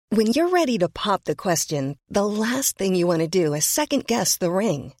When you're ready to pop the question, the last thing you want to do is second-guess the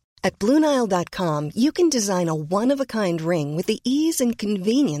ring. At BlueNile.com, you can design a one-of-a-kind ring with the ease and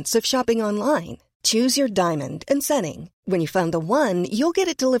convenience of shopping online. Choose your diamond and setting. When you find the one, you'll get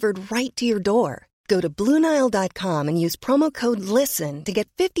it delivered right to your door. Go to BlueNile.com and use promo code LISTEN to get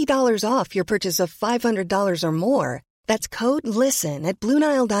 $50 off your purchase of $500 or more. That's code LISTEN at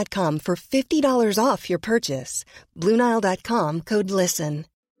BlueNile.com for $50 off your purchase. BlueNile.com, code LISTEN.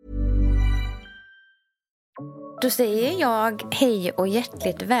 Då säger jag hej och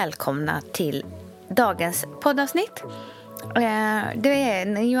hjärtligt välkomna till dagens poddavsnitt. Ni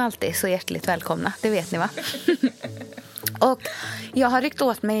är ju alltid så hjärtligt välkomna, det vet ni va? Och jag har ryckt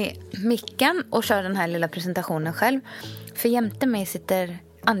åt mig micken och kör den här lilla presentationen själv. För jämte mig sitter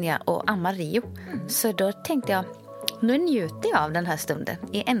Anja och Amario. Så då tänkte jag, nu njuter jag av den här stunden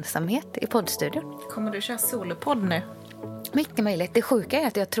i ensamhet i poddstudion. Kommer du köra solopodd nu? Mycket möjligt. Det sjuka är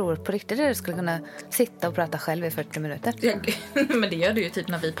att jag tror på riktigt att jag skulle kunna sitta och prata själv i 40 minuter. Men det gör du ju typ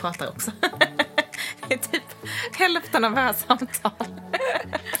när vi pratar också. Det är typ hälften av våra samtal.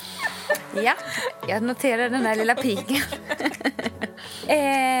 Ja, jag noterar den här lilla piken.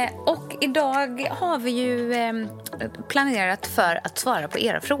 Och idag har vi ju planerat för att svara på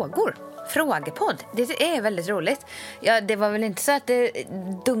era frågor. Frågepodd, det är väldigt roligt. Ja, det var väl inte så att det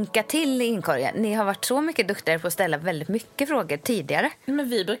dunkar till i inkorgen. Ni har varit så mycket duktigare på att ställa väldigt mycket frågor tidigare. Men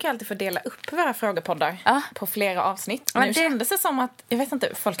vi brukar alltid få dela upp våra frågepoddar på flera avsnitt. Nu kändes det som att, jag vet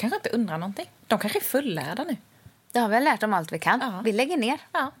inte, folk kanske inte undrar någonting. De kanske är fullärda nu. Det har vi lärt om allt vi kan. Ja. Vi lägger ner.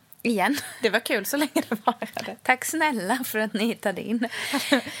 Ja. Igen. Det var kul så länge det varade. Tack snälla för att ni hittade in.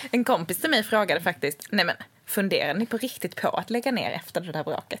 En kompis till mig frågade faktiskt, nej men, funderar ni på riktigt på att lägga ner efter det där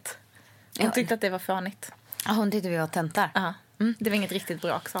bråket? Hon tyckte att det var fånigt. Ja, hon tyckte vi var tentar. Ja. Det var inget riktigt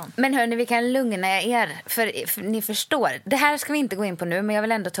bråk, sa hon. Men hörni, vi kan lugna er. För ni förstår. Det här ska vi inte gå in på nu, men jag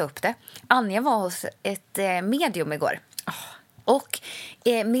vill ändå ta upp det. Anja var hos ett medium igår. Och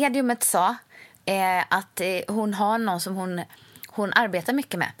mediumet sa att hon har någon som hon arbetar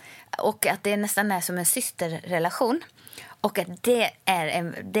mycket med. Och att det nästan är som en systerrelation. Och att det är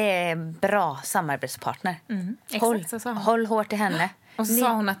en bra samarbetspartner. Håll hårt i henne. Och så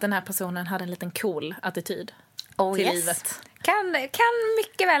sa hon att den här personen hade en liten cool attityd till livet. Kan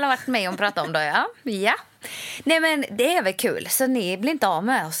mycket väl ha varit med och prata om det, ja. Nej, men det är väl kul. Så ni blir inte av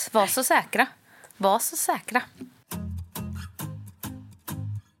med oss. Var så säkra.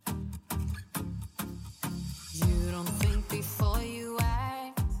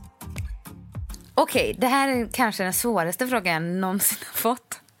 Okej, det här är kanske den svåraste frågan jag någonsin har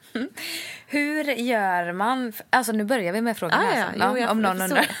fått. Hur gör man... Alltså nu börjar vi med frågan om någon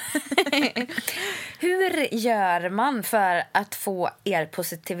undrar. Hur gör man för att få er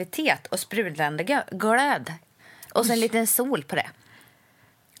positivitet och sprudlande glöd? Och så en liten sol på det.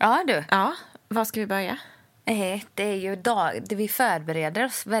 Ja, du. Ja, var ska vi börja? Det är ju det vi förbereder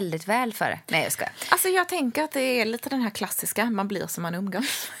oss väldigt väl för det. Nej, jag skojar. Alltså jag tänker att det är lite den här klassiska, man blir som man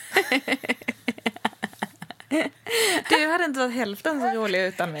umgås. Du hade inte varit hälften så rolig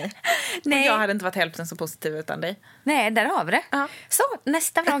utan mig. Nej. Och jag hade inte varit hälften så positiv utan dig. Nej, där har vi det. Ja. Så,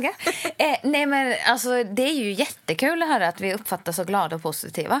 nästa fråga. Nej, men alltså det är ju jättekul att höra att vi uppfattar så glada och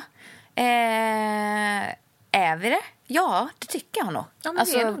positiva. Är vi det? Ja, det tycker jag nog. Ja,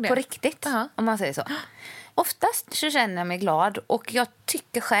 alltså på riktigt, om man säger så. Oftast så känner jag mig glad och jag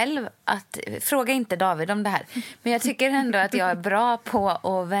tycker själv att, fråga inte David om det här, men jag tycker ändå att jag är bra på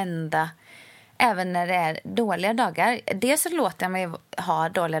att vända även när det är dåliga dagar. Dels så låter jag mig ha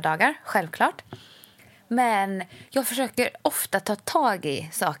dåliga dagar, självklart. Men jag försöker ofta ta tag i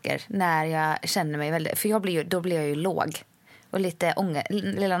saker när jag känner mig väldigt... För då blir jag ju låg. Och lite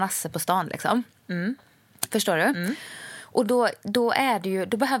lilla nasse på stan liksom. Förstår du? Och då är det ju...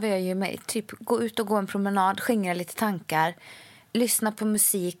 Då behöver jag ju typ gå ut och gå en promenad, skingra lite tankar, lyssna på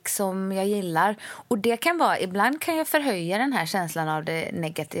musik som jag gillar. Och det kan vara... Ibland kan jag förhöja den här känslan av det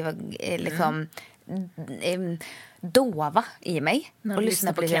negativa liksom... dova i mig. När och du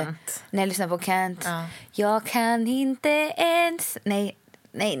lyssnar på Kent. När jag lyssnar på Kent. Ja. Jag kan inte ens... Nej.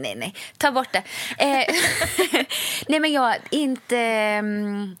 Ta bort det. Nej, men jag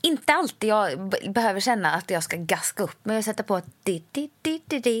inte alltid jag behöver känna att jag ska gaska upp. Men jag sätter på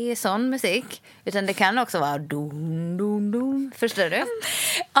sån musik. Utan det kan också vara dun. Förstår du?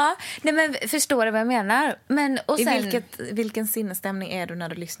 Ja, nej, men förstår du vad jag menar? Men, och sen, vilken sinnesstämning är du när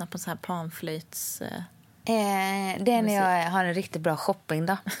du lyssnar på så här panflöjts... Det är när jag har en riktigt bra shopping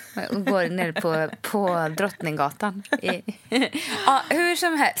då. Och går ner på Drottninggatan. Ja, hur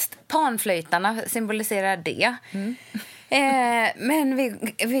som helst. Panflöjtarna symboliserar det. Men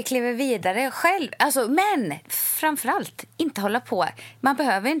vi kliver vidare själv. Alltså, men framförallt inte hålla på. Man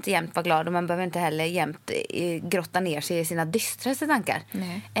behöver inte jämt vara glad och man behöver inte heller jämt grotta ner sig i sina dystraste tankar.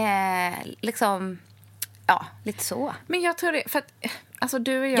 Liksom, ja, lite så. Men jag tror det, för att alltså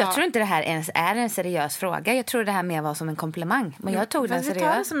du och jag tror inte det här ens är en seriös fråga. Jag tror det här mer var som en komplimang. Men jag tog den seriös. Vi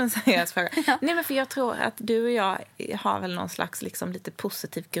tar det som en seriös fråga. Nej, men för jag tror att du och jag har väl någon slags liksom lite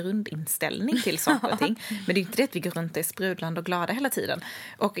positiv grundinställning till saker och ting. Men det är inte det att vi går runt och är sprudlande och glada hela tiden.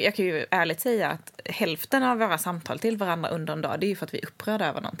 Och jag kan ju ärligt säga att hälften av våra samtal till varandra under en dag, det är ju för att vi är upprörda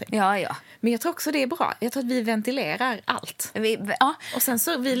över någonting. Ja. Men jag tror också det är bra. Jag tror att vi ventilerar allt. Och sen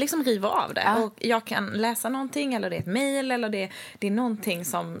så vi liksom river av det. Och jag kan läsa någonting, eller det är ett mejl, eller det är någonting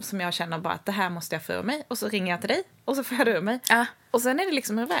som jag känner bara att det här måste jag få ur mig. Och så ringer jag till dig och så får jag det ur mig. Och sen är det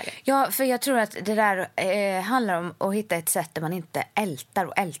liksom ur vägen. Ja, för jag tror att det där handlar om att hitta ett sätt där man inte ältar.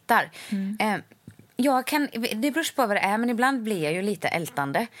 Det beror på vad det är, men ibland blir jag ju lite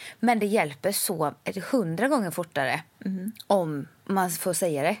ältande. Men det hjälper så 100 gånger fortare om man får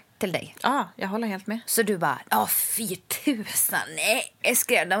säga det till dig. Ja, jag håller helt med. Så du bara, fy tusan, nej,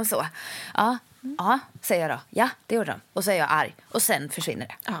 skrev de så. Ja, säger jag då. Ja, det gjorde de. Och så är jag arg. Och sen försvinner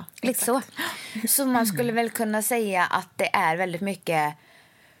det. Ja, lite så. Så man skulle väl kunna säga att det är väldigt mycket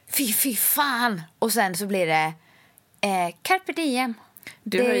fy fan. Och sen så blir det carpe diem.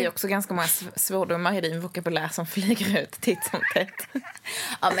 Du har ju också ganska många svordomar i din vokabulär som flyger ut titt som tätt.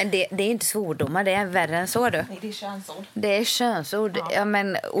 Ja, men det är inte svordomar, det är värre än så, du. Nej, det är könsord. Det är könsord. Ja,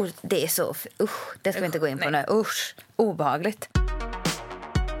 men det är så... Usch, det ska vi inte gå in på nu. Usch, obehagligt.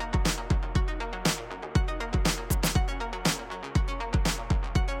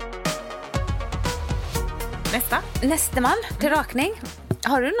 Nästa man till rakning.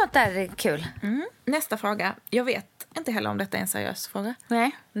 Har du något där kul? Nästa fråga. Jag vet inte heller om detta är en seriös fråga.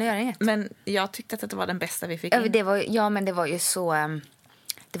 Nej, det gör inget. Men jag tyckte att det var den bästa vi fick in. Men det var ju så...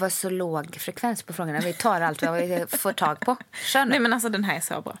 Det var så låg frekvens på frågorna. Vi tar allt vi får tag på. Kör nu. Nej, men alltså den här är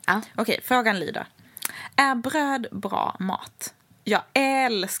så bra. Ja. Okej, frågan lyder. Är bröd bra mat? Jag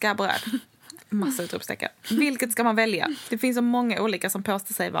älskar bröd. Massa utropstecken. Vilket ska man välja? Det finns så många olika som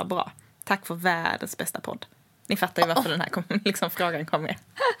påstår sig vara bra. Tack för världens bästa podd. Ni fattar ju varför den här frågan kom med.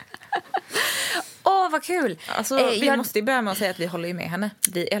 Vad kul! Alltså, vi måste ju börja med att säga att vi håller med henne.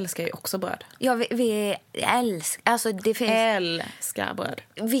 Vi älskar ju också bröd. Ja, vi älskar... Alltså, det finns... Älskar bröd.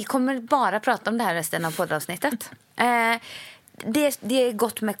 Vi kommer bara prata om det här resten av poddavsnittet. Det är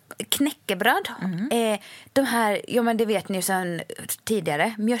gott med knäckebröd. De här, ja men det vet ni ju sedan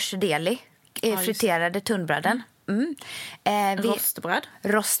tidigare. Mjörsdeli, friterade tunnbröden.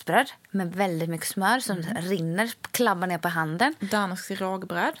 Rostbröd med väldigt mycket smör som rinner, klabbar ner på handen. Danskt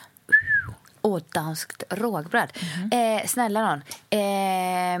rågbröd. Danskt rågbröd. Snälla någon.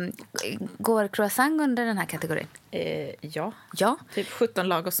 Går croissant under den här kategorin? Ja. Typ 17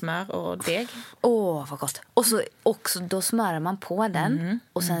 lager smör och deg. Vad gott. Och så också, då smörar man på den.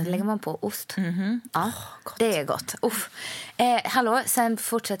 Och sen lägger man på ost. Ja, det är gott. Hallå, sen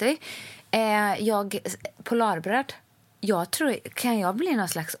fortsätter vi. Polarbröd. Jag tror, kan jag bli någon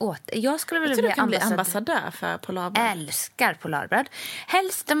slags jag skulle vilja bli ambassadör för polarbröd. Älskar polarbröd.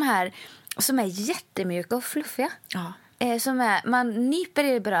 Helst de här som är jättemjuka och fluffiga. Ja. Man nyper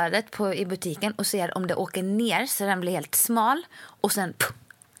i brödet i butiken och ser om det åker ner så den blir helt smal. Och sen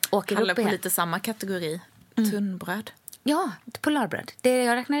åker det upp igen. På lite samma kategori. Tunnbröd. Ja, polarbröd.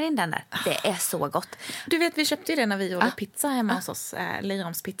 Jag räknar in den där. Det är så gott. Du vet, vi köpte ju det när vi gjorde pizza hemma hos oss.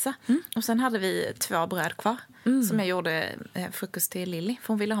 Liromspizza. Och sen hade vi 2 bröd kvar. Som jag gjorde frukost till Lilly. För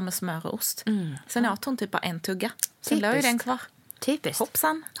hon ville ha med smör och ost. Sen åt hon typ bara en tugga. Sen låg ju den kvar. Typiskt.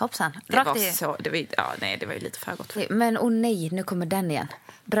 Hoppsan. Det var ju lite för gott. Men nej, nu kommer den igen.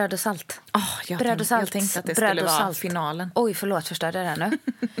 Bröd och salt. Jag tänkte att det skulle vara finalen. Oj, förlåt, förstörde det nu.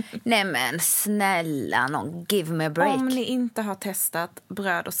 Nej men snälla någon, give me a break. Om ni inte har testat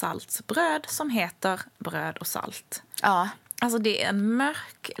bröd och salt. Bröd som heter bröd och salt. Ja. Alltså det är en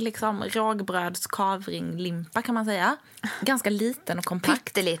mörk liksom rågbrödskavringlimpa kan man säga. Ganska liten och kompakt.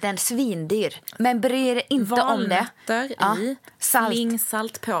 Pytteliten, svindyr. Men bryr er inte om det. Valnötter i,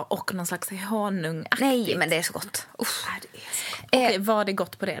 slingsalt på och någon slags honungaktigt. Nej, men det är så gott. Okej, var det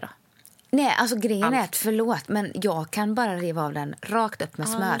gott på det då? Nej, alltså grejen är att förlåt, men jag kan bara riva av den rakt upp med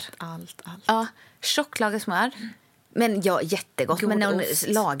smör. Allt. Ja, tjocklager smör. Men ja, jättegott. God men någon ost.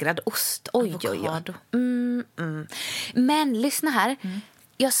 Lagrad ost. Oj. Men lyssna här.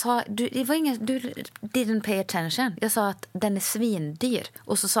 Jag sa, du didn't pay attention. Jag sa att den är svindyr.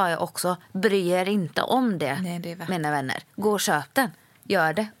 Och så sa jag också, bry er inte om det, mina vänner. Gå och köp den.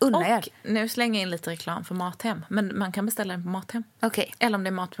 Gör det. Unna er. Nu slänger jag in lite reklam för Mathem. Men man kan beställa den på Mathem. Okej. Eller om det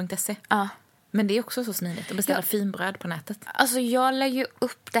är mat.se. Ja. Men det är också så smidigt att beställa finbröd på nätet. Alltså jag la ju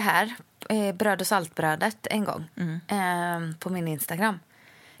upp det här, bröd och saltbrödet en gång på min Instagram.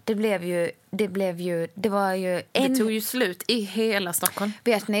 Det tog ju slut i hela Stockholm.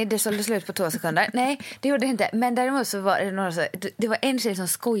 Vet ni, det sålde slut på 2 sekunder. Nej, det gjorde det inte. Men däremot så var det några det var en tjej som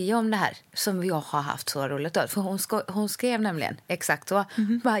skojade om det här som jag har haft så roligt åt. För hon skrev nämligen exakt så.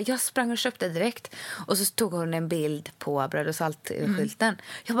 Bara, jag sprang och köpte direkt. Och så tog hon en bild på bröd och salt-skylten.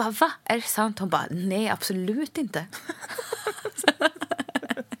 Jag bara, va? Är det sant? Hon bara, nej, absolut inte.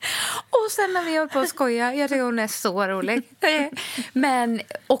 Och sen när vi höll på att skoja, jag tycker hon är så rolig. Men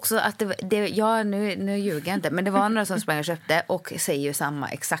också att nu ljuger jag inte, men det var några som sprang och köpte och säger ju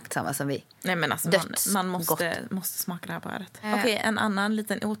exakt samma som vi. Nej, men alltså man måste smaka det här brödet. Okej, en annan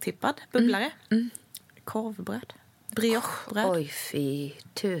liten otippad bubblare. Korvbröd. Briochebröd. Oj, fy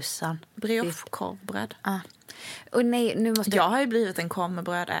tusan. Brioche-korvbröd. Och nej, nu måste jag har ju blivit en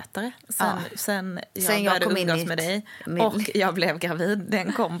korvbrödätare sen jag började umgås med dig och jag blev gravid.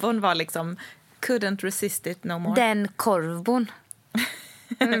 Den kombon var liksom couldn't resist it no more. Den korvbon.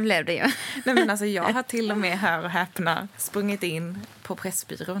 Det blev det ju. Nej, men alltså jag har till och med, hör och häpna, sprungit in på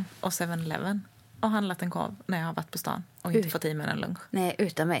Pressbyrån och 7-Eleven och handlat en korv när jag har varit på stan och inte fått i mig en lunch. Nej,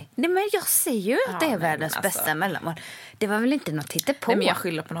 utan mig. Nej, men jag ser ju att det är världens bästa mellanmål. Det var väl inte något hittepå? Nej, men jag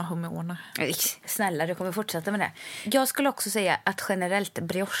skyller på några hormoner. Snälla, du kommer fortsätta med det. Jag skulle också säga att generellt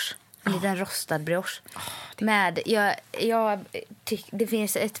brioche, en liten rostad brioche. Det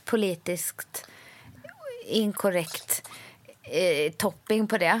finns ett politiskt inkorrekt topping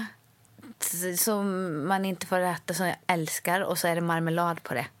på det som man inte får äta, som jag älskar, och så är det marmelad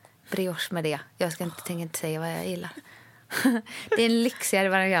på det. Brioche med det. Jag tänker inte säga vad jag gillar. Det är en lyxigare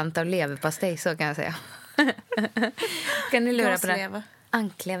variant av leverpastej, så kan jag säga. Kan ni lura på det?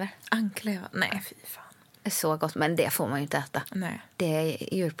 Anklever. Nej, fy fan. Det är så gott, men det får man ju inte äta. Nej. Det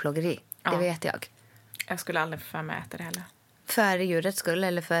är djurplågeri, det vet jag. Jag skulle aldrig få mig äta det heller. För djurets skull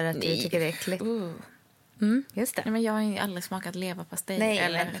eller för att du tycker det är äckligt? Just det. Nej, men jag har ju aldrig smakat leverpastej. Nej,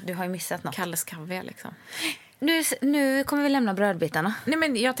 eller du har ju missat något. Kalles kaviar liksom. Nu kommer vi lämna brödbitarna. Nej,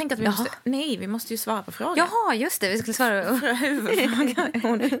 men jag tänker att vi måste ju svara på frågan. Jaha, just det. Vi skulle svara på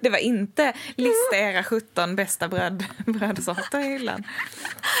huvudfrågan. Det var inte lista era 17 bästa brödsorter i hyllan.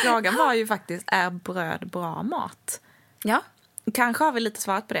 Frågan var ju faktiskt, är bröd bra mat? Ja. Kanske har vi lite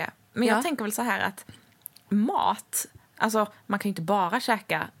svarat på det. Men jag tänker väl så här att mat, alltså man kan ju inte bara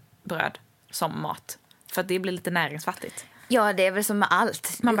käka bröd som mat. För att det blir lite näringsfattigt. Ja, det är väl som med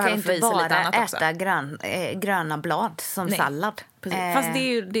allt. Man du kan inte bara äta gröna blad som sallad. Fast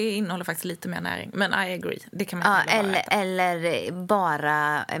det innehåller faktiskt lite mer näring. Men I agree. Det kan man inte bara äta. Eller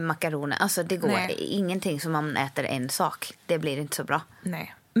bara makaroner. Alltså det går ingenting som man äter en sak. Det blir inte så bra.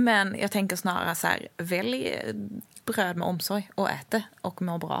 Nej. Men jag tänker snarare så här, välj bröd med omsorg och ät det och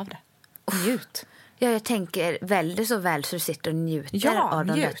må bra av det. Och njut. Ja, jag tänker välj det så väl så du sitter och njuter av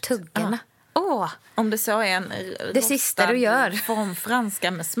de där tuggarna. Om det så är en det sista du gör form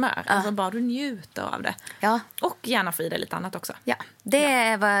franska med smör. Alltså bara du njuter av det. Ja. Och gärna få i det lite annat också. Ja, det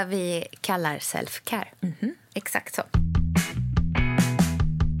är vad vi kallar self-care. Exakt så.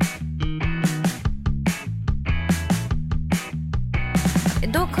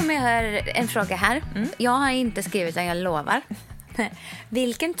 Då kommer jag en fråga här. Jag har inte skrivit den, jag lovar.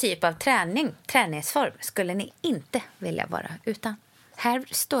 Vilken typ av träningsform skulle ni inte vilja vara utan?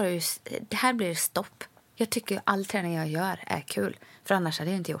 Här blir det stopp. Jag tycker ju all träning jag gör är kul. För annars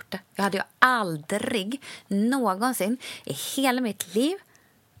hade jag inte gjort det. Jag hade ju aldrig någonsin i hela mitt liv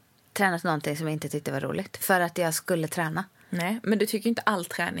tränat någonting som jag inte tyckte var roligt. För att jag skulle träna. Nej, men du tycker inte all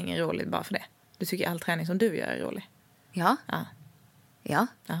träning är rolig bara för det. Du tycker all träning som du gör är rolig. Ja.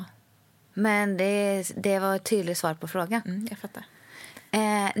 Men det var ett tydligt svar på frågan. Jag fattar.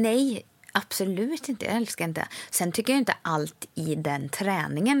 Nej, absolut inte. Jag älskar inte. Sen tycker jag inte allt i den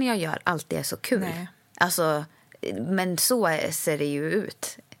träningen jag gör alltid är så kul. Nej. Alltså, men så ser det ju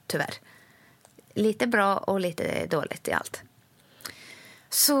ut, tyvärr. Lite bra och lite dåligt i allt.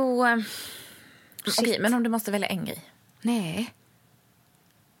 Så... Okej, men om du måste välja en grej? Nej.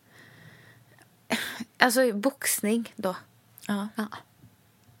 Alltså, boxning då. Ja.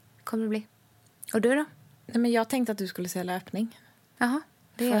 Kommer det bli. Och du då? Nej, men jag tänkte att du skulle säga löpning. Jaha.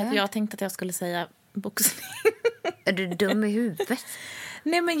 För att jag tänkte att jag skulle säga boxning. Är du dum i huvudet?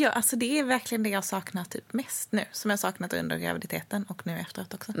 Nej, men det är verkligen det jag saknar typ mest nu. Som jag saknat under graviditeten och nu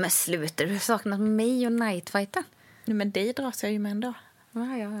efteråt också. Men slutar du saknat mig och nightfighten? Nej, men dig dras jag ju med ändå. Ja.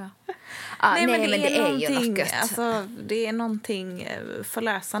 Nej, men det är ju något gött. Alltså, det är någonting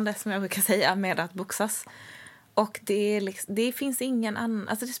förlösande som jag brukar säga med att boxas. Och det finns ingen annan...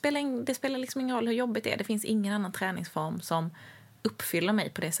 Alltså det spelar liksom ingen roll hur jobbigt det är. Det finns ingen annan träningsform som uppfyller mig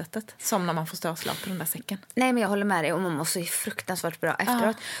på det sättet. Som när man får störslag på den där säcken. Nej, men jag håller med dig. Och man måste ju fruktansvärt bra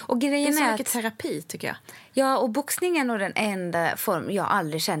efteråt. Och grejen det är så är mycket terapi, tycker jag. Ja, och boxning är nog den enda form jag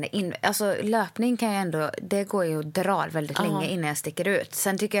aldrig känner in. Alltså löpning kan jag ändå, det går ju och drar väldigt länge innan jag sticker ut.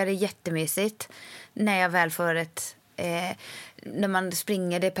 Sen tycker jag det är jättemysigt när jag väl får ett när man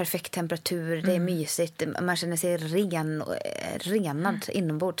springer, det är perfekt temperatur, det är mysigt, man känner sig renad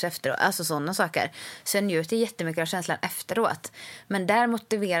inombords efteråt, alltså sådana saker. Sen njuter jättemycket av känslan efteråt, men där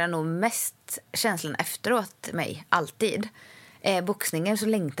motiverar nog mest känslan efteråt mig, alltid. Boxningen så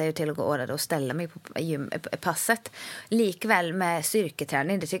längtar jag till att gå och ställa mig på passet. Likväl med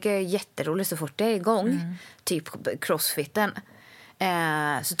styrketräning, det tycker jag är jätteroligt så fort jag är igång, typ crossfiten.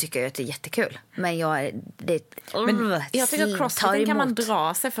 Så tycker jag att det är jättekul. Men jag tycker att crossfiten kan man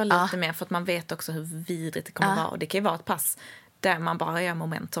dra sig för lite mer, för att man vet också hur vidrigt det kommer vara. Och det kan ju vara ett pass där man bara gör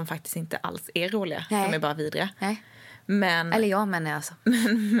moment som faktiskt inte alls är roliga. Nej. De är bara vidriga. Nej. Men, eller jag menar alltså.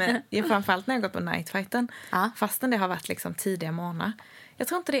 Men framförallt när jag gått på nightfighten, fastän det har varit liksom tidiga morgnar. Jag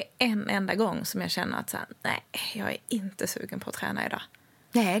tror inte det är en enda gång som jag känner att så här, nej, jag är inte sugen på att träna idag.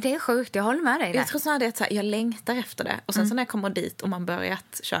 Nej, det är sjukt. Jag håller med dig där. Jag tror snarare att jag längtar efter det. Och sen så när jag kommer dit och man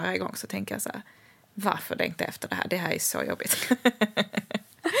börjat köra igång så tänker jag så här, varför längtar jag efter det här? Det här är så jobbigt.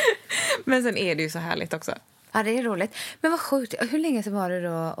 Men sen är det ju så härligt också. Ja, det är roligt. Men vad sjukt. Hur länge sedan var det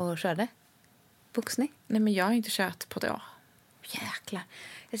då och körde? Boxning? Nej, men jag har inte kört på ett år. Jäklar.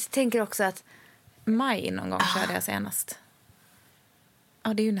 Jag tänker också att maj någon gång körde jag senast.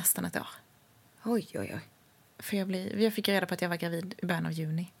 Ja, det är ju nästan ett år. Oj, oj, oj. För jag fick reda på att jag var gravid i början av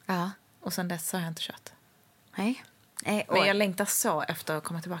juni. Ja. Och sen dess har jag inte kört. Nej. Men jag längtar så efter att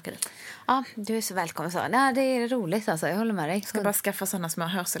komma tillbaka dit. Ja, du är så välkommen. Så. Nej, det är roligt alltså. Jag håller med dig. Jag ska bara skaffa sådana små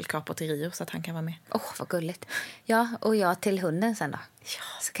hörselkapor till Rio så att han kan vara med. Vad gulligt. Ja, och jag till hunden sen då.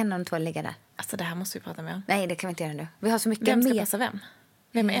 Ja. Så kan de två ligga där. Alltså det här måste vi prata med om. Nej, det kan vi inte göra nu. Vi har så mycket vem ska passa vem?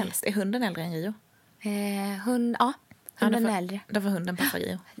 Vem är äldst? Är hunden äldre än Rio? Hunden är äldre. Då får hunden passa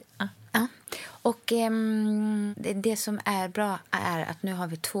Rio. Ja. Och det som är bra är att nu har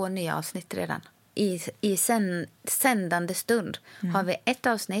vi 2 nya avsnitt redan. I sändande stund har vi ett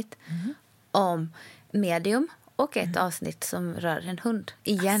avsnitt om medium och ett avsnitt som rör en hund.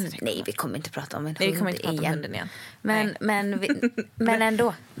 Igen. Alltså, nej, vi kommer inte prata om en hund igen. Vi kommer inte prata om hunden igen. Men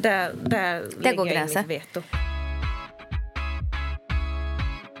ändå. Där går gränsen. Veto.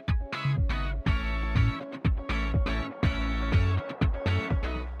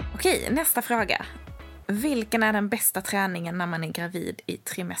 Okej, nästa fråga. Vilken är den bästa träningen när man är gravid i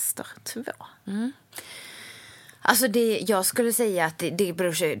trimester 2? Alltså jag skulle säga att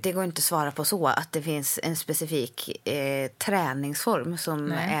det går inte att svara på så att det finns en specifik träningsform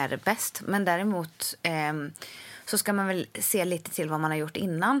som är bäst. Men däremot så ska man väl se lite till vad man har gjort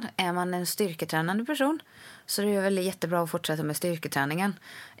innan. Är man en styrketränande person så det är väl jättebra att fortsätta med styrketräningen.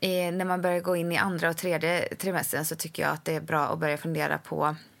 När man börjar gå in i 2:a och 3:e trimestern så tycker jag att det är bra att börja fundera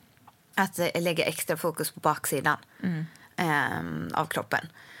på att lägga extra fokus på baksidan av kroppen.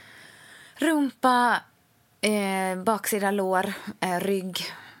 Rumpa, baksida lår, rygg,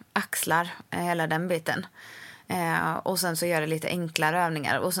 axlar, hela den biten. Och sen så gör det lite enklare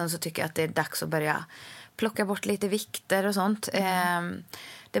övningar. Och sen så tycker jag att det är dags att börja plocka bort lite vikter och sånt.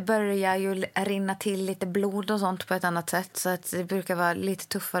 Det börjar ju rinna till lite blod och sånt på ett annat sätt. Så att det brukar vara lite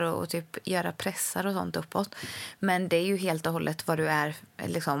tuffare att typ göra pressar och sånt uppåt. Men det är ju helt och hållet vad du är,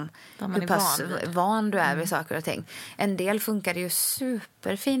 liksom, hur pass van du är vid saker och ting. En del funkar det ju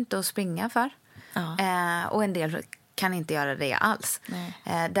superfint att springa för. Och en del kan inte göra det alls.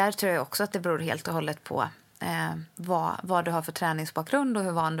 Där tror jag också att det beror helt och hållet på vad du har för träningsbakgrund och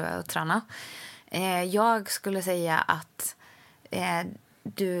hur van du är att träna. Jag skulle säga att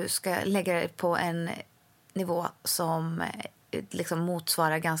du ska lägga dig på en nivå som liksom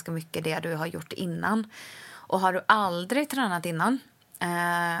motsvarar ganska mycket det du har gjort innan. Och har du aldrig tränat innan,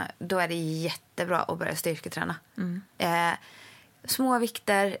 då är det jättebra att börja styrketräna. Små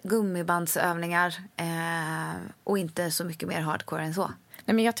vikter, gummibandsövningar och inte så mycket mer hardcore än så.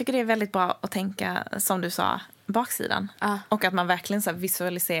 Nej, men jag tycker det är väldigt bra att tänka, som du sa, baksidan. Och att man verkligen så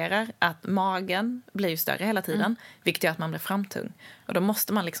visualiserar att magen blir ju större hela tiden. Vilket gör att man blir framtung. Och då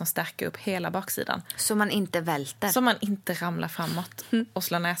måste man liksom stärka upp hela baksidan. Så man inte välter. Så man inte ramlar framåt och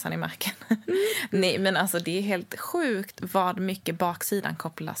slår näsan i marken. Nej, men alltså det är helt sjukt vad mycket baksidan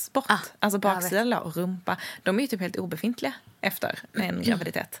kopplas bort. Alltså baksidan och rumpa, de är ju typ helt obefintliga efter en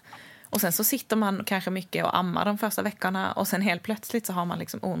graviditet. Och sen så sitter man kanske mycket och ammar de första veckorna. Och sen helt plötsligt så har man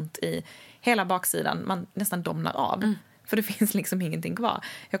liksom ont i hela baksidan. Man nästan domnar av. För det finns liksom ingenting kvar.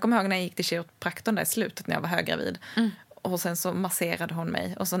 Jag kommer ihåg när jag gick till kiropraktorn där i slutet när jag var höggravid. Och sen så masserade hon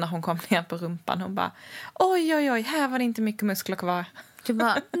mig. Och så när hon kom ner på rumpan, hon bara, oj, här var det inte mycket muskler kvar. Du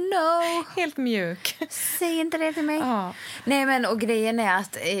bara, no. Helt mjuk. Säg inte det till mig. Ja. Nej, men och grejen är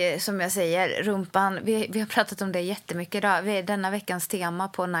att, som jag säger, rumpan, vi har pratat om det jättemycket idag. Denna veckans tema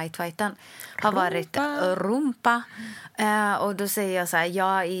på Nightfighten har varit rumpa. Och då säger jag så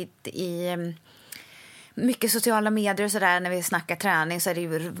här, i mycket sociala medier och sådär, när vi snackar träning så är det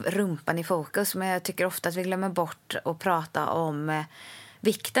ju rumpan i fokus. Men jag tycker ofta att vi glömmer bort att prata om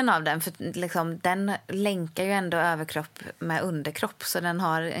vikten av den. För liksom, den länkar ju ändå överkropp med underkropp. Så den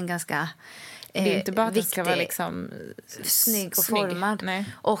har en ganska det är inte bara att det ska vara liksom snygg och formad. Nej.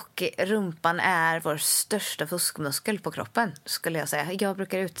 Och rumpan är vår största fuskmuskel på kroppen, skulle jag säga. Jag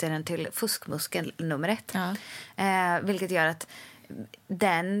brukar utse den till fuskmuskel nummer 1. Ja. Vilket gör att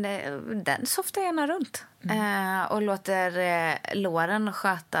den softar gärna runt. Och låter låren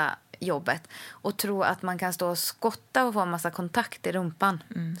sköta jobbet. Och tro att man kan stå och skotta och få en massa kontakt i rumpan.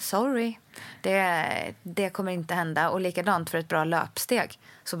 Sorry. Det kommer inte hända. Och likadant för ett bra löpsteg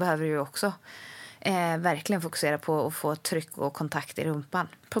så behöver du också verkligen fokusera på att få tryck och kontakt i rumpan.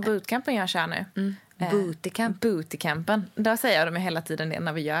 På bootcampen jag kör nu. Bootycampen. Där säger de hela tiden det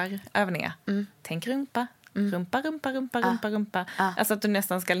när vi gör övningar. Tänk rumpa. Rumpa. Alltså att du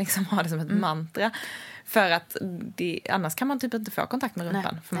nästan ska liksom ha det som ett mantra. För att annars kan man typ inte få kontakt med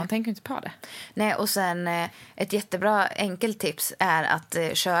rumpan. För man tänker inte på det. Nej, och sen ett jättebra enkelt tips är att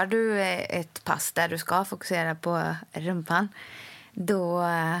kör du ett pass där du ska fokusera på rumpan, då...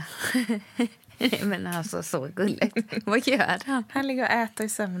 Men alltså, så gulligt. Vad gör han? Han ligger och äter i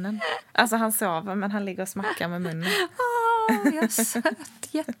sömnen. Alltså han sover, men han ligger och smackar med munnen. Jag är söt.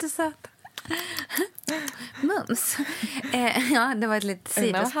 Jättesöt. Mums. Ja, det var ett litet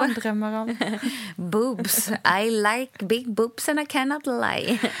sidospår. Vad han drömmer om. Boobs. I like big boobs and I cannot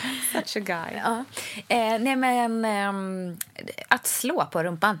lie. Such a guy. Ja. Nej, men att slå på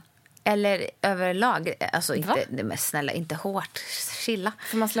rumpan. Eller överlag, alltså inte det mest snälla, inte hårt, chilla.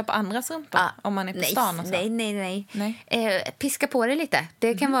 Får man slå på andras rumpa om man är på stan och så? Nej. Piska på det lite.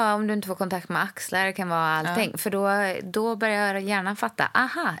 Det kan vara om du inte får kontakt med axlar, det kan vara allting. Ja. För då börjar hjärnan fatta,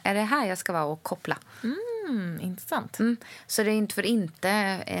 aha, är det här jag ska vara och koppla? Intressant. Så det är inte för inte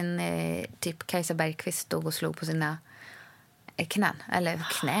en typ Kajsa Bergqvist stod och slog på sina knän, eller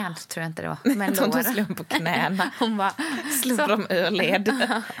knän tror jag inte det var. Men jag tror inte slog på knäna. Hon bara slog dem ur led.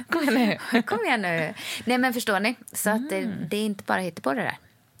 Kom igen nu. Nej, men förstår ni? Så att det är inte bara hitta på det där.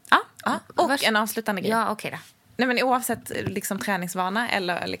 Ja. Och en avslutande grej. Ja, okej då. Nej, men oavsett liksom träningsvana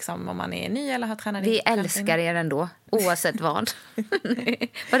eller liksom om man är ny eller har tränat. Vi älskar er ändå, oavsett vad.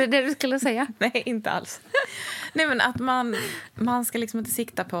 Var det du skulle säga? Nej, inte alls. Nej, men att man ska liksom inte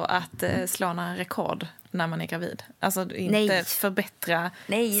sikta på att slå några rekord när man är gravid. Alltså inte förbättra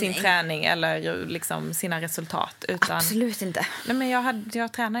sin träning eller liksom sina resultat. Utan, absolut inte. Nej, men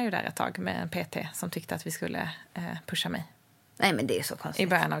jag tränade ju där ett tag med en PT som tyckte att vi skulle pusha mig. Nej, men det är så konstigt. I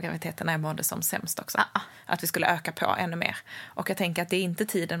början av graviditeten när jag mådde som sämst också. Att vi skulle öka på ännu mer. Och jag tänker att det är inte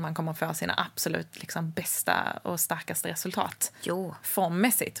tiden man kommer få sina absolut liksom bästa och starkaste resultat. Jo.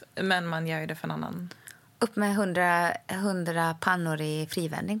 Formmässigt. Men man gör ju det för en annan. Upp med 100 pannor i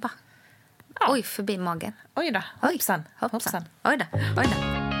frivändning bara. Ja. Oj, förbi magen. Oj då, hoppsan. Oj då.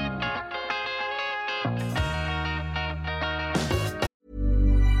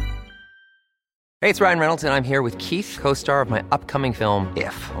 Hey, it's Ryan Reynolds, and I'm here with Keith, co-star of my upcoming film,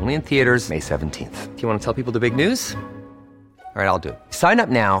 If, only in theaters May 17th. Do you want to tell people the big news? All right, I'll do it. Sign up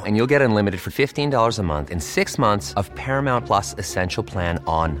now and you'll get unlimited for $15 a month and 6 months of Paramount Plus Essential Plan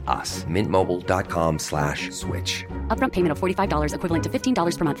on us. MintMobile.com/switch. Upfront payment of $45 equivalent to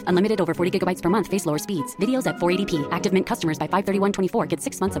 $15 per month. Unlimited over 40 gigabytes per month. Face lower speeds. Videos at 480p. Active Mint customers by 531.24 get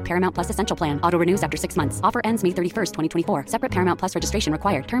 6 months of Paramount Plus Essential Plan. Auto renews after 6 months. Offer ends May 31st, 2024. Separate Paramount Plus registration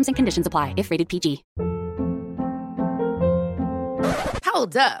required. Terms and conditions apply if rated PG.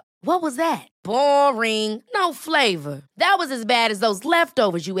 Hold up. What was that? Boring. No flavor. That was as bad as those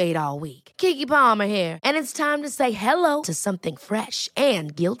leftovers you ate all week. Keke Palmer here, and it's time to say hello to something fresh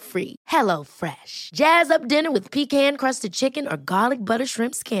and guilt-free. Hello Fresh. Jazz up dinner with pecan-crusted chicken or garlic butter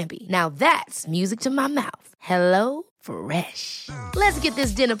shrimp scampi. Now that's music to my mouth. Hello Fresh. Let's get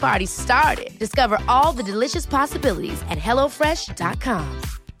this dinner party started. Discover all the delicious possibilities at hellofresh.com.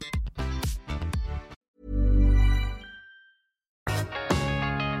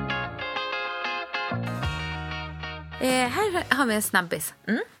 Här har vi en snabbis.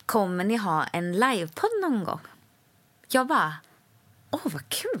 Kommer ni ha en livepodd någon gång? Jag bara, vad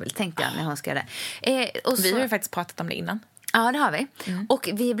kul, tänkte jag när hon ska göra det. Vi har ju faktiskt pratat om det innan. Ja, det har vi. Och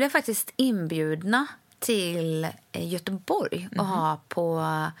vi blev faktiskt inbjudna till Göteborg och ha på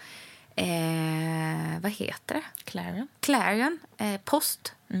Vad heter det? Clarion.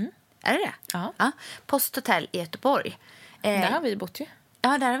 Post. Är det? Ja. Posthotell i Göteborg. Där har vi bott ju.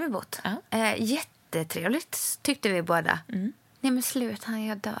 Ja, där har vi bott. Ja. Jättetrevligt tyckte vi båda. Nej, men sluta,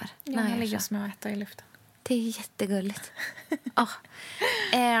 jag dör. Ja, han ligger små och äter i luften. Det är jättegulligt.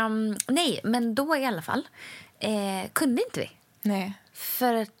 Nej, men då i alla fall kunde inte vi. Nej.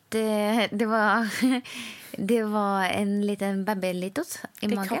 För att det var en liten babbelitos i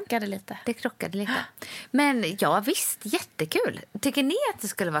magen. Det krockade lite. Men ja, visst, jättekul. Tycker ni att det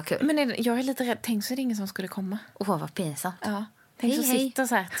skulle vara kul? Men jag är lite rädd. Tänk så är det ingen som skulle komma. Vad pinsamt. Ja. Tänk så sitter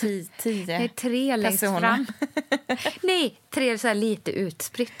så här 10 det är 3 längst fram. Nej, 3 så här lite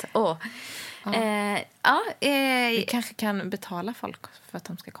utspritt. Vi kanske kan betala folk för att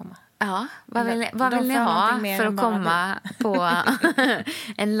de ska komma. Ja, vad vill ni ha för att komma på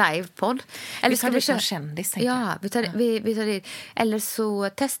en livepodd? Eller ska vi köra kändis, tänker jag. Vi tar det. Eller så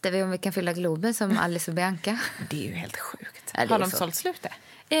testar vi om vi kan fylla Globen som Alice och Bianca. Det är ju helt sjukt. Ja, har de sålt slut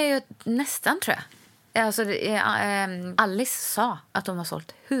det? Nästan, tror jag. Alltså, Alice sa att de har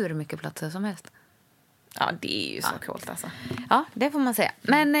sålt hur mycket platser som helst. Ja, det är ju så coolt alltså. Ja, det får man säga.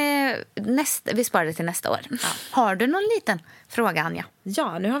 Men vi sparar det till nästa år. Ja. Har du någon liten fråga, Anja?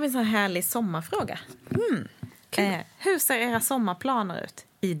 Ja, nu har vi en sån härlig sommarfråga. Hur ser era sommarplaner ut?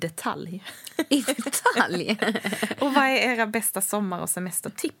 I detalj. I detalj? Och vad är era bästa sommar- och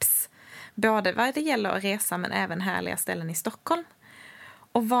semestertips? Både vad det gäller att resa men även härliga ställen i Stockholm.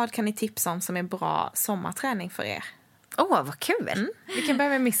 Och vad kan ni tipsa om som är bra sommarträning för er? Vad kul. Vi kan börja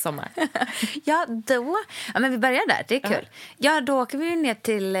med midsommar. Men vi börjar där, det är kul. Ja, då åker vi ner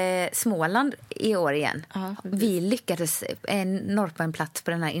till Småland i år igen. Vi lyckades norpa en plats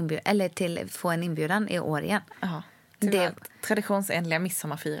på den här eller få en inbjudan i år igen. Det traditionsenliga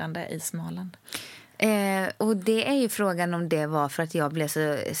midsommarfirande i Småland. Och det är ju frågan om det var för att jag blev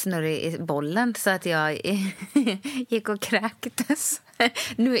så snurrig i bollen så att jag gick och kräktes.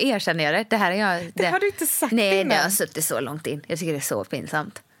 Nu erkänner jag det. Det har du inte sagt Nej, innan. Det har suttit så långt in. Jag tycker det är så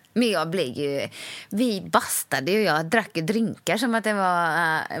pinsamt. Men jag blev ju... Vi bastade och jag drack drinkar som att det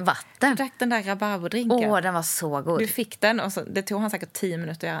var vatten. Du drack den där rabarberdrinken. Den var så god. Du fick den och det tog han säkert 10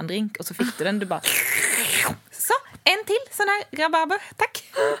 minuter att göra en drink. Och så fick du den, du bara... Så, en till sån här rabarber, tack.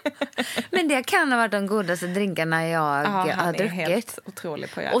 Men det kan ha varit de godaste drinkarna jag har druckit. Han är helt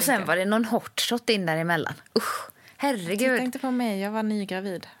otrolig på att göra och sen drinkar. var det någon hot shot in däremellan. Herregud. Titta inte på mig, jag var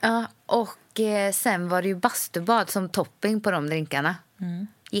nygravid. Ja, och sen var det ju bastubad som topping på de drinkarna.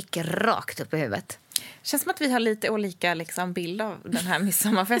 Gick rakt upp i huvudet. Känns som att vi har lite olika bild av den här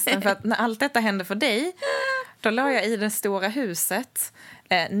midsommarfesten. För att när allt detta hände för dig, då la jag i det stora huset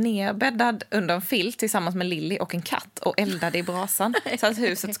nerbäddad under en filt tillsammans med Lilly och en katt och eldade i brasan så att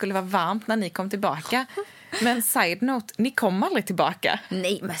huset skulle vara varmt när ni kom tillbaka. Men side note, ni kom aldrig tillbaka.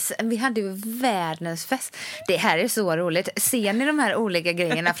 Nej, men vi hade ju världens fest. Det här är så roligt. Ser ni de här olika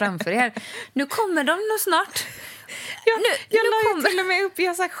grejerna framför er? Nu kommer de nog snart. Jag la till och med upp,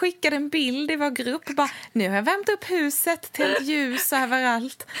 jag skickade en bild i vår grupp. Bara, nu har jag värmt upp huset, tänt ljus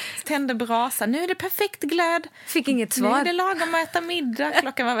överallt, tände brasa. Nu är det perfekt glöd. Fick inget svar. Nu är det lagom att äta middag.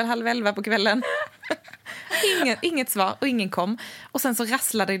 Klockan var väl 10:30 på kvällen. Inget svar och ingen kom. Och sen så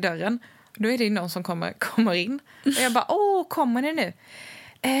rasslade i dörren. Då är det någon som kommer in. Och jag bara, kommer ni nu?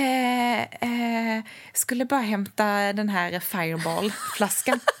 Skulle bara hämta den här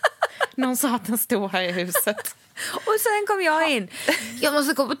Fireball-flaskan. Någon sa att den stod här i huset. Och sen kom jag in. Jag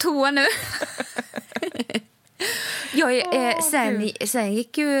måste gå på toa nu. Sen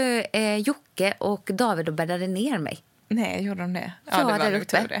gick ju Jocke och David och bäddade ner mig. Nej, gjorde de det? Ja, det var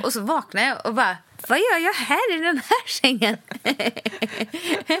uppe. Det. Och så vaknade jag och bara, vad gör jag här i den här sängen?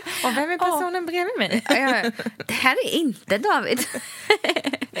 Och vem är personen bredvid mig? Det här är inte David.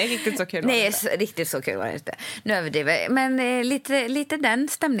 Det är riktigt så kul. Nej, riktigt så kul var det inte. Nu överdriver jag. Men lite den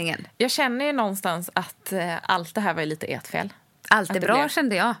stämningen. Jag känner ju någonstans att allt det här var lite ert fel. Allt är bra,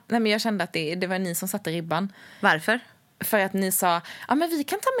 kände jag. Nej, men jag kände att det var ni som satte ribban. Varför? För att ni sa, men vi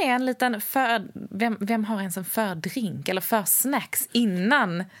kan ta med en liten vem har ens en fördrink eller försnacks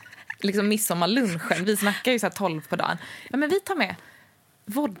innan midsommarlunchen. Vi snackar ju 12 på dagen. Ja, men vi tar med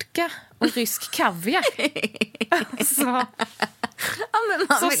vodka och rysk kaviar. Så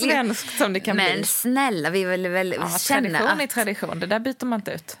svenskt som det kan bli. Men snälla, vi vill väl känna tradition är tradition, det där byter man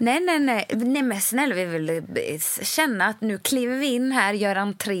inte ut. Nej, men snälla, vi vill känna att nu kliver vi in här, gör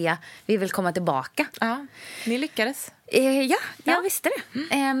entré, vi vill komma tillbaka. Ja, ni lyckades. Jag visste det.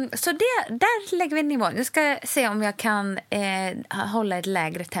 Så där lägger vi nivån. Jag ska se om jag kan hålla ett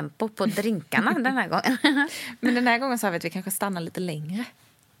lägre tempo på drinkarna den här gången. Men den här gången sa vi att vi kanske stannar lite längre.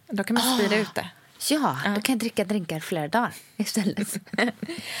 Då kan man sprida ut det. Ja, då kan jag dricka drinkar flera dagar istället.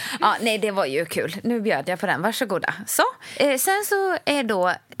 Ja, nej, det var ju kul. Nu bjöd jag på den. Varsågoda. Så, sen så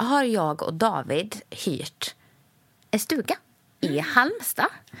har jag och David hyrt en stuga i Halmstad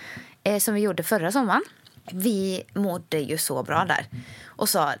som vi gjorde förra sommaren. Vi mådde ju så bra där och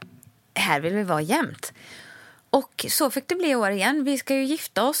sa, här vill vi vara jämt. Och så fick det bli år igen. Vi ska ju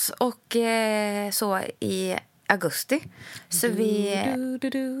gifta oss och så i augusti. Så vi...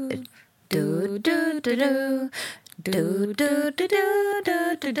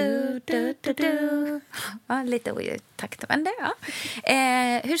 Ja, lite otakt, men det, ja.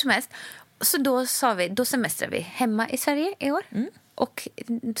 Hur som helst. Så då sa vi, då semestrar vi hemma i Sverige i år. Och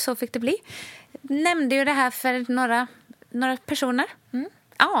så fick det bli. Nämnde ju det här för några personer.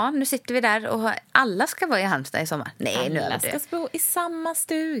 Ja, nu sitter vi där och alla ska vara i Halmstad i sommar. Nej, nu alla ska bo i samma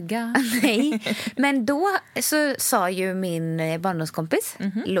stuga. Nej, men då så sa ju min barndomskompis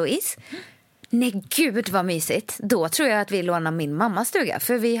Louise, nej gud vad mysigt. Då tror jag att vi lånar min mammas stuga,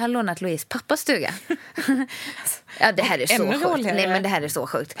 för vi har lånat Louise pappas stuga. Ja, det här är så sjukt. Nej, men det här är så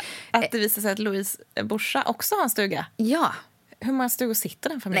sjukt. Att det visar sig att Louise Borsa också har en stuga. Ja. Hur många stugor sitter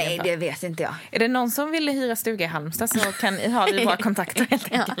den familjen Nej, på? det vet inte jag. Är det någon som vill hyra stuga i Halmstad så har vi våra kontakter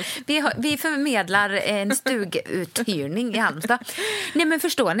helt enkelt. Ja, vi förmedlar en stuguthyrning i Halmstad. Nej, men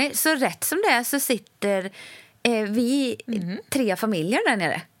förstår ni, så rätt som det är så sitter vi 3 familjer där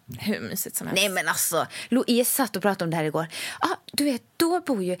nere. Hur mysigt som helst. Nej, men alltså, Louise satt och pratade om det här igår. Du vet, då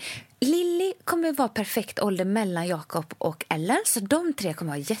bor ju... Lilly kommer vara perfekt ålder mellan Jakob och Ellen. Så de 3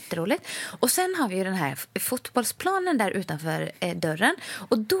 kommer vara jätteroligt. Och sen har vi ju den här fotbollsplanen där utanför dörren.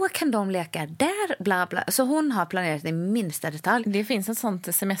 Och då kan de leka där, bla bla. Så hon har planerat i minsta detalj. Det finns ett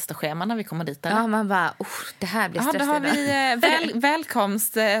sånt semesterschema när vi kommer dit, eller? Ja, man bara, det här blir stressigt. Då har vi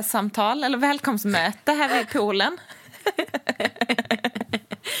välkomstsamtal, eller välkomstmöte här vid poolen.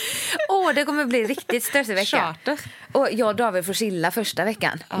 Det kommer bli riktigt stressig vecka. Charter. Och jag och David får chilla första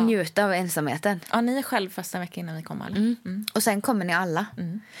veckan. Ja. Njuta av ensamheten. Ja, ni är själv första veckan innan vi kommer. Och sen kommer ni alla.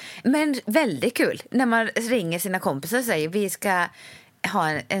 Men väldigt kul när man ringer sina kompisar och säger vi ska ha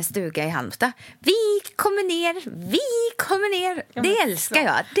en stuga i Halmstad. Vi kommer ner. Ja, det älskar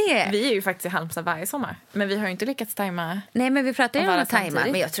jag. Vi är ju faktiskt i Halmstad varje sommar. Men vi har ju inte lyckats tajma. Nej, men vi pratar ju om att tajma.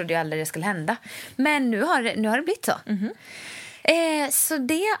 Men jag trodde ju aldrig det skulle hända. Men nu har det blivit så. Så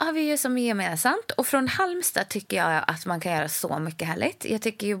det har vi ju som gemensamt. Och från Halmstad tycker jag att man kan göra så mycket härligt. Jag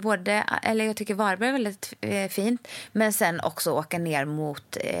tycker ju jag tycker Varberg är väldigt fint. Men sen också åka ner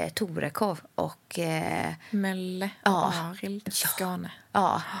mot Torekov och Mölle och Arild, Skåne.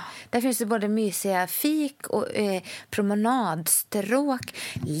 Ja, där finns det både mysiga fik och promenadstråk.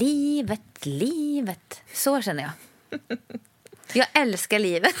 Livet. Så känner jag. Jag älskar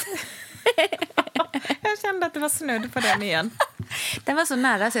livet. Jag kände att det var snudd på den igen. Den var så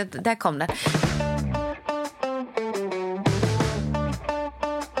nära så där kom den.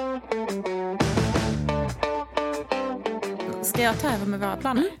 Ska jag ta över med våra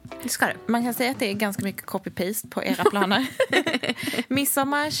planer? Det ska du. Man kan säga att det är ganska mycket copy-paste på era planer.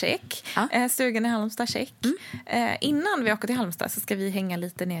 Midsommar, check. Ja. Stugan i Halmstad, check. Innan vi åker till Halmstad så ska vi hänga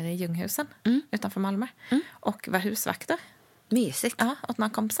lite ner i Ljunghusen utanför Malmö. Och vara husvakter. Mysigt. Ja, åt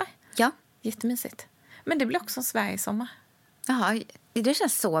några kompisar. Ja. Jättemysigt. Men det blir också en Sverige-sommar. Jaha, det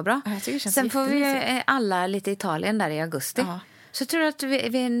känns så bra. Ja, jag tycker det känns sen får vi alla lite i Italien där i augusti. Ja. Så tror jag att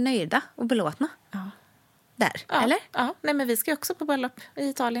vi är nöjda och belåtna. Ja. Där, eller? Ja, nej, men vi ska också på bröllop i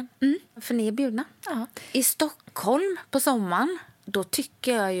Italien. För ni är bjudna. Ja. I Stockholm på sommaren, då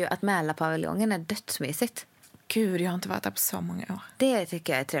tycker jag ju att Mälarpaviljongen är dödsmysigt. Gud, jag har inte varit där på så många år. Det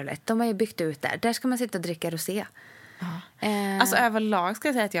tycker jag är trevligt. De har ju byggt ut där. Där ska man sitta och dricka rosé. Alltså överlag ska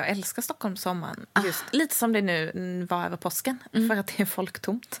jag säga att jag älskar Stockholm sommaren. Just lite som det nu var över påsken. För att det är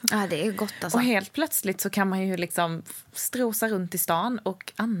folktomt. Ja, det är gott alltså. Och helt plötsligt så kan man ju liksom strosa runt i stan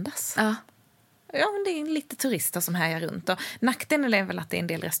och andas. Ja. Ja, men det är lite turister som härjar runt. Och nackdelen är väl att det är en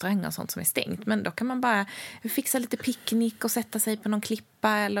del restauranger och sånt som är stängt. Men då kan man bara fixa lite picknick och sätta sig på någon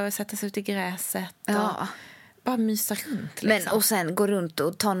klippa eller sätta sig ut i gräset. Ja. Bara mysa runt. Liksom. Men, och sen gå runt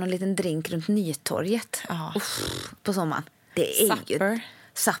och ta någon liten drink runt Nytorget. Ja. På sommaren. Det är Supper. ju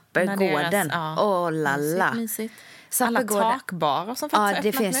Sappergården. Åh, lalla. Mysigt. Alla takbarer som faktiskt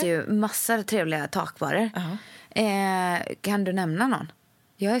det finns ju massor av trevliga takbarer. Kan du nämna någon?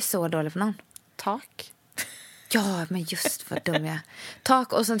 Jag är så dålig på någon. Tak. Ja, men just vad dum jag är.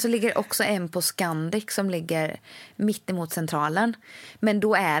 Tak, och sen så ligger också en på Scandic som ligger mitt emot centralen. Men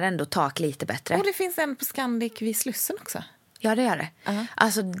då är ändå tak lite bättre. Och det finns en på Scandic vid Slussen också. Ja, det gör det.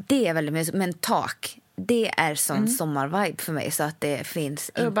 Alltså det är väldigt mysigt. Men tak, det är sån sommarvibe för mig så att det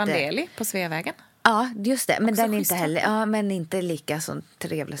finns Urban inte... Deli på Sveavägen. Ja, just det. Men också den är inte heller... Ja, men inte lika så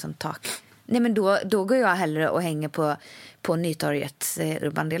trevlig som tak. Nej, men då går jag hellre och hänger på Nytorgets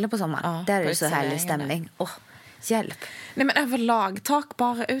Urbandelen på sommaren. Ja, där är på det så härlig uteserveringen stämning. Hjälp. Nej, men överlag,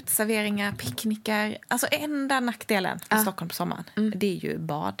 takbara uteserveringar, picknickar. Alltså enda nackdelen i Stockholm på sommaren, det är ju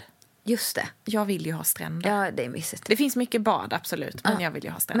bad. Just det. Jag vill ju ha stränder. Ja, det är mysigt. Det finns mycket bad, absolut, men jag vill ju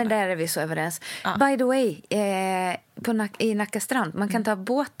ha stränder. Men där är vi så överens. By the way, i Nacka strand, man kan ta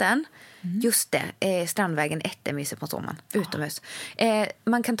båten, just det, Strandvägen 1 är mysigt på sommaren, utomhus.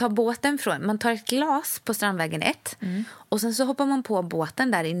 Man kan ta båten man tar ett glas på Strandvägen 1 och sen så hoppar man på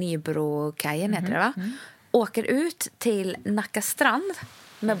båten där i Nybrokajen heter det va? Åker ut till Nacka strand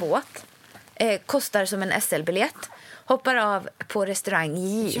med båt, kostar som en SL-biljett. Hoppar av på restaurang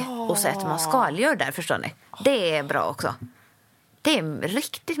J och så äter man skaldjur där, förstår ni. Det är bra också. Det är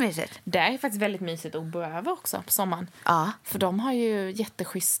riktigt mysigt. Det är faktiskt väldigt mysigt att bo över också på sommaren. Ja. För de har ju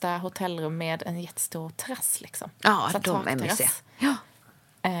jätteschyssta hotellrum med en jättestor terrass liksom. Ja, så de är mysiga. Ja.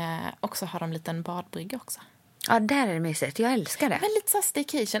 Och så har de en liten badbrygga också. Ja, där är det mysigt. Jag älskar det. Men lite så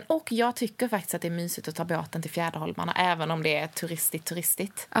staycation. Och jag tycker faktiskt att det är mysigt att ta båten till Fjäderholmarna, även om det är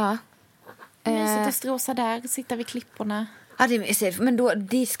turistigt. Ja. Mysigt att stråsa där, sitta vid klipporna. Ja, det är mysigt. Men då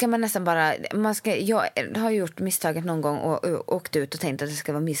dit ska man nästan bara... jag har gjort misstaget någon gång och åkt ut och tänkt att det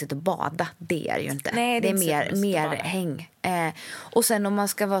ska vara mysigt att bada. Det är ju inte. Nej, det är inte mer häng. Och sen om man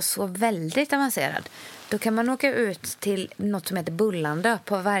ska vara så väldigt avancerad, då kan man åka ut till något som heter Bullandö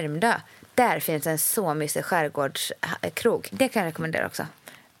på Värmdö. Där finns en så mysig skärgårdskrog. Det kan jag rekommendera också.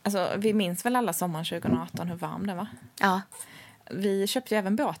 Alltså, vi minns väl alla sommaren 2018 hur varm det var? Ja. Vi köpte ju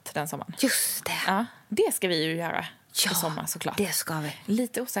även båt den sommaren. Just det. Ja, det ska vi ju göra i sommar såklart. Det ska vi.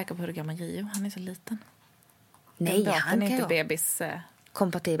 Lite osäker på hur gammal Rio. Han är så liten. Nej, han är kan inte ju bebis.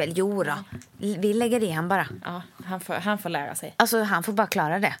 kompatibel. Jo då. Vi lägger i han bara. Ja, han får lära sig. Alltså, han får bara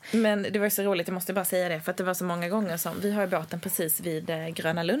klara det. Men det var så roligt, jag måste bara säga det. För att det var så många gånger som... Vi har ju båten precis vid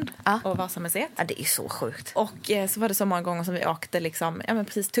Gröna Lund och Vasamuseet. Ja, det är så sjukt. Och så var det så många gånger som vi åkte liksom... Ja, men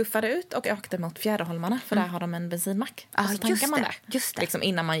precis tuffade ut och åkte mot Fjäderholmarna. För där har de en bensinmack. Och så tankar man där. Just det. Liksom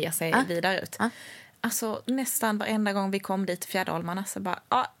innan man ger sig vidare ut. Alltså nästan varenda gång vi kom dit till Fjäderholmarna så bara...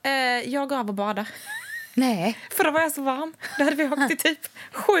 jag går av och badar. Nej. För då var jag så varm. Då hade vi åkt i typ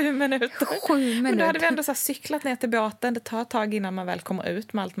 7 minuter. 7 minuter. Men då hade vi ändå så här cyklat ner till båten. Det tar ett tag innan man väl kommer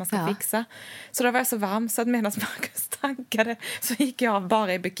ut med allt man ska fixa. Så då var jag så varm så att medan Marcus tankade så gick jag av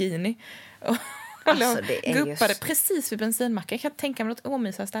bara i bikini. Och alltså, det är guppade precis vid bensinmacken. Jag kan tänka mig något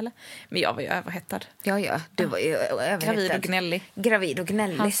omysigt ställe. Men jag var ju överhettad. Ja, du var ju överhettad. Gravid och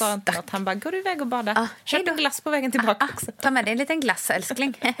gnällig. Han sa inte något. Han bara, går du iväg och bada? Köp en glass på vägen tillbaka också. Ta med dig en liten glass,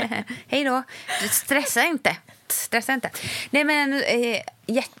 älskling. Hej då. Stressa inte. Nej, men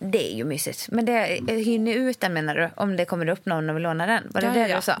det är ju mysigt. Men det hinner ut den, menar du? Om det kommer upp någon och vill låna den. Var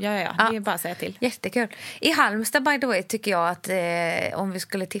det du sa? Ja. Det är bara att säga till. Jättekul. I Halmstad, by the way, tycker jag att om vi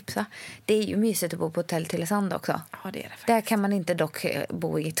skulle tipsa, det är ju mysigt att bo på hotell Tylösand också. Ja, det är det faktiskt. Där kan man inte dock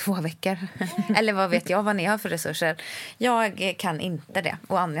bo i 2 veckor. Eller vad vet jag vad ni har för resurser. Jag kan inte det.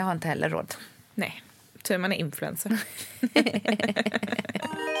 Och Anja har inte heller råd. Nej, tur man är influencer.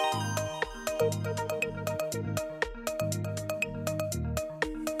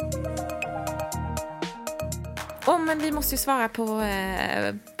 Men vi måste ju svara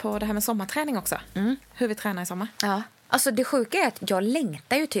på det här med sommarträning också. Hur vi tränar i sommar. Ja. Alltså det sjuka är att jag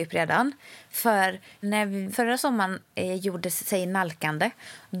längtar ju typ redan. För när vi förra sommaren gjorde sig nalkande,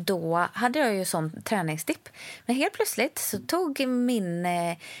 då hade jag ju sån träningstipp. Men helt plötsligt så tog min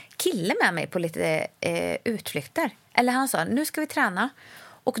kille med mig på lite utflykter. Eller han sa, nu ska vi träna.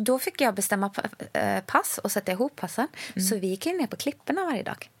 Och då fick jag bestämma pass och sätta ihop passen. Så vi gick ner på klipporna varje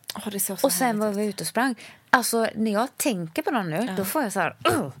dag. Och sen var vi ute och sprang. Alltså när jag tänker på dem nu, då får jag så här,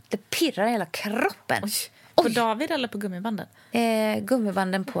 det pirrar i hela kroppen. Oj. På David eller på gummibanden?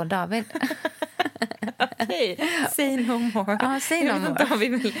 Gummibanden på David. Okej, say no more. Ja, say no more. Jag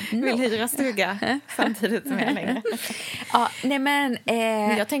vet inte om vi vill hyra stuga samtidigt som jag längre. Men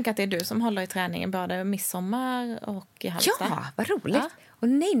jag tänker att det är du som håller i träningen både midsommar och i Halmstad. Ja, vad roligt. Ja. Och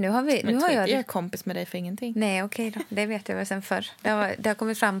nej, nu har vi... Men jag är kompis med dig för ingenting. Nej, okej då. Det vet jag väl sen förr. Det har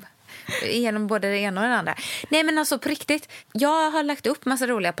kommit fram genom både det ena och det andra. Nej, men alltså på riktigt. Jag har lagt upp massa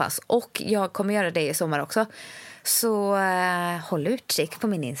roliga pass och jag kommer göra det i sommar också. Så håll utkik på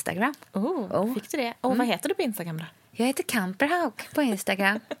min Instagram. Fick du det? Vad heter du på Instagram då? Jag heter Kamperhaug på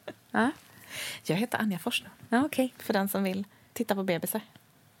Instagram. Jag heter Anja Forsnå. Ja, okej. För den som vill titta på bebisar.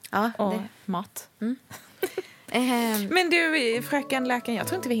 Ja, och mat. Men du, fröken läkaren, jag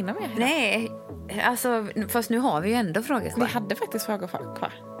tror inte vi hinner med. Nej, alltså, fast nu har vi ju ändå frågor kvar. Vi hade faktiskt frågor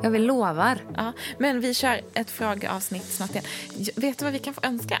kvar. Jag vill lovar. Ja, men vi kör ett frågeavsnitt snart igen. Vet du vad vi kan få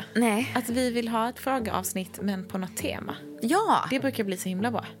önska? Nej. Att vi vill ha ett frågeavsnitt men på något tema. Ja. Det brukar bli så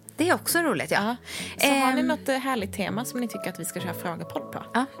himla bra. Det är också roligt, ja. Så har ni något härligt tema som ni tycker att vi ska köra frågepodd på?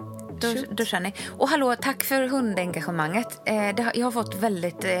 Ja, då känner ni. Och hallå, tack för hundengagemanget. Jag har fått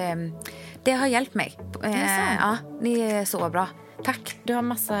väldigt... det har hjälpt mig. Ja, ni är så bra. Tack. Du har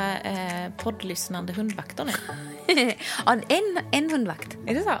massa poddlyssnande hundvakter nu. Ja, en hundvakt.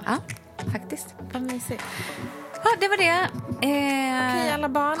 Är det så? Ja, faktiskt. Vad mysigt. Ja, det var det. Okej, alla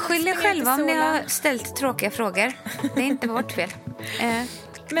barn. Skyll er själva om ni har ställt tråkiga frågor. Det är inte vårt fel.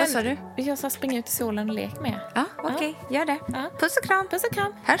 Vad sa du? Jag sa springa ut i solen och lek med. Ja, okej. Gör det. Ja. Puss och kram. Puss och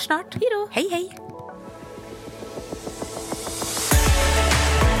kram. Hörs snart. Hej då. Hej, hej.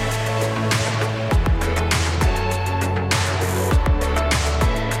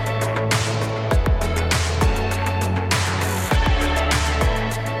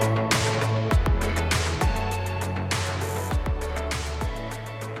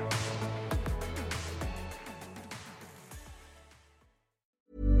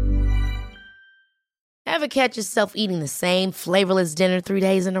 Ever catch yourself eating the same flavorless dinner 3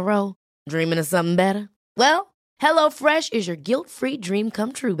 days in a row? Dreaming of something better? Well, HelloFresh is your guilt-free dream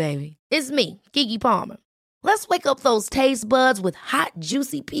come true, baby. It's me, Keke Palmer. Let's wake up those taste buds with hot,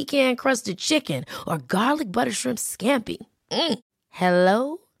 juicy pecan-crusted chicken or garlic butter shrimp scampi.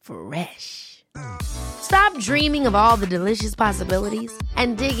 Hello Fresh. Stop dreaming of all the delicious possibilities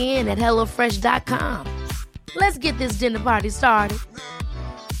and dig in at HelloFresh.com. Let's get this dinner party started.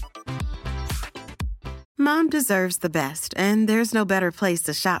 Mom deserves the best, and there's no better place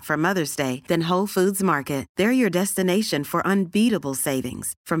to shop for Mother's Day than Whole Foods Market. They're your destination for unbeatable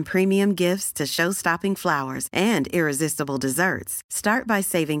savings, from premium gifts to show-stopping flowers and irresistible desserts. Start by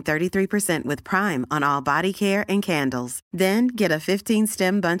saving 33% with Prime on all body care and candles. Then get a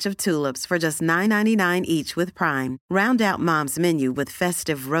 15-stem bunch of tulips for just $9.99 each with Prime. Round out Mom's menu with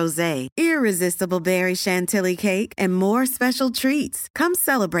festive rosé, irresistible berry chantilly cake, and more special treats. Come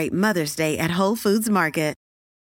celebrate Mother's Day at Whole Foods Market.